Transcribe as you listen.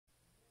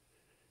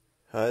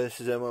Hi,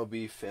 this is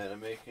MLB Fan.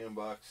 I'm making an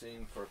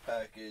unboxing for a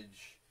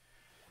package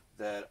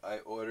that I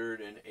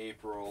ordered in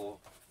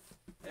April,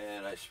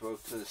 and I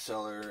spoke to the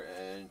seller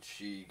and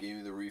she gave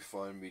me the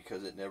refund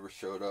because it never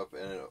showed up,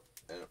 and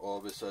all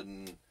of a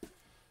sudden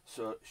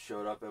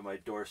showed up at my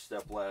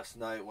doorstep last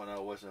night when I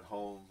wasn't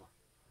home,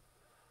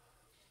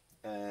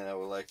 and I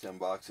would like to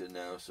unbox it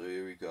now, so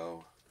here we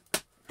go.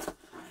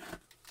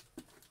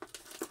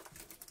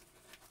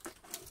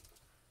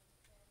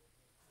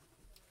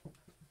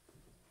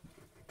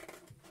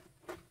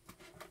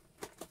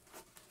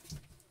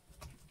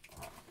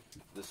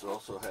 This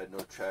also had no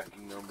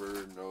tracking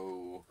number,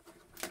 no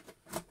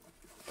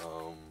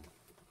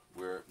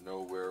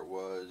where it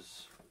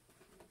was,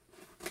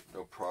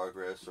 no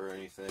progress or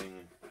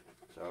anything.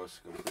 So I was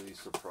completely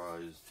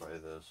surprised by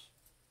this.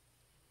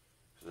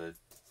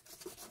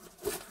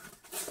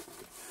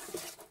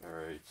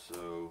 Alright,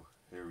 so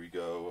here we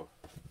go.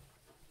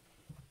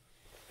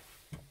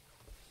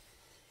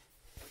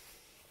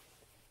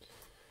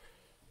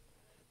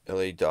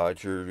 LA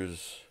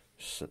Dodgers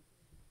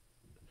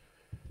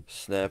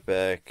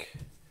snapback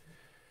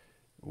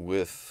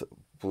with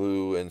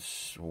blue and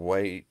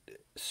white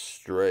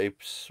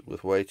stripes,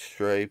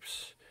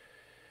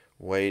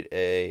 white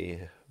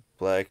A,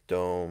 black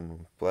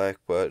dome, black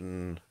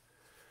button,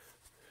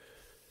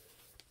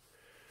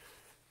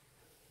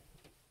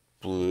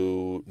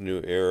 blue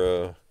New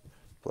Era,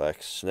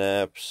 black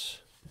snaps,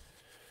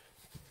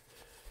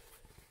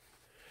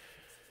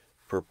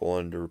 purple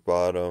under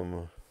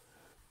bottom,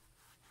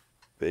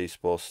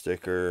 baseball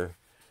sticker,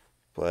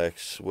 black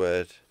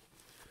sweat,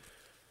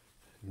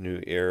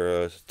 New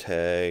Era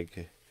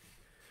tag,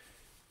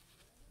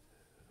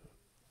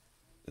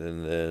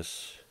 then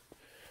this.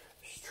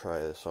 Let's try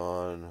this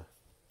on.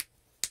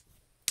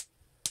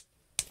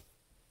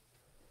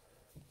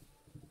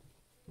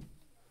 I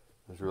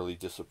was really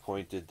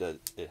disappointed that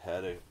it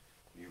had a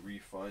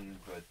refund,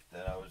 but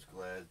then I was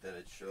glad that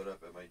it showed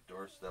up at my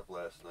doorstep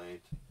last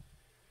night.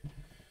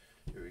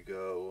 Here we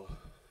go.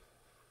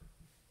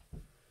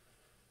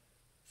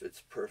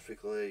 Fits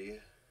perfectly.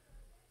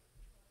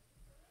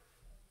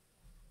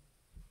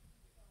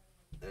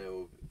 And it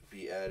will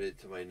be added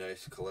to my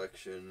nice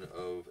collection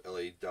of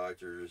LA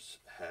Dodgers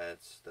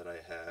hats that I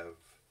have.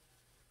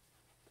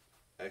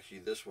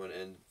 Actually, this one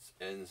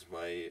ends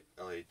my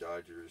LA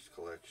Dodgers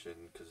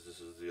collection because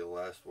this is the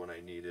last one I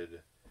needed.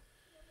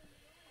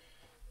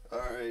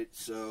 Alright,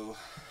 so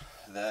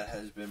that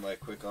has been my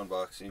quick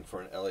unboxing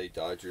for an LA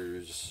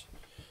Dodgers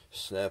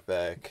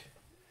snapback.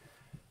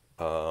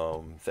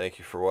 Thank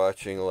you for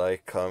watching.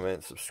 Like,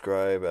 comment,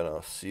 subscribe, and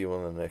I'll see you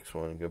on the next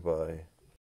one. Goodbye.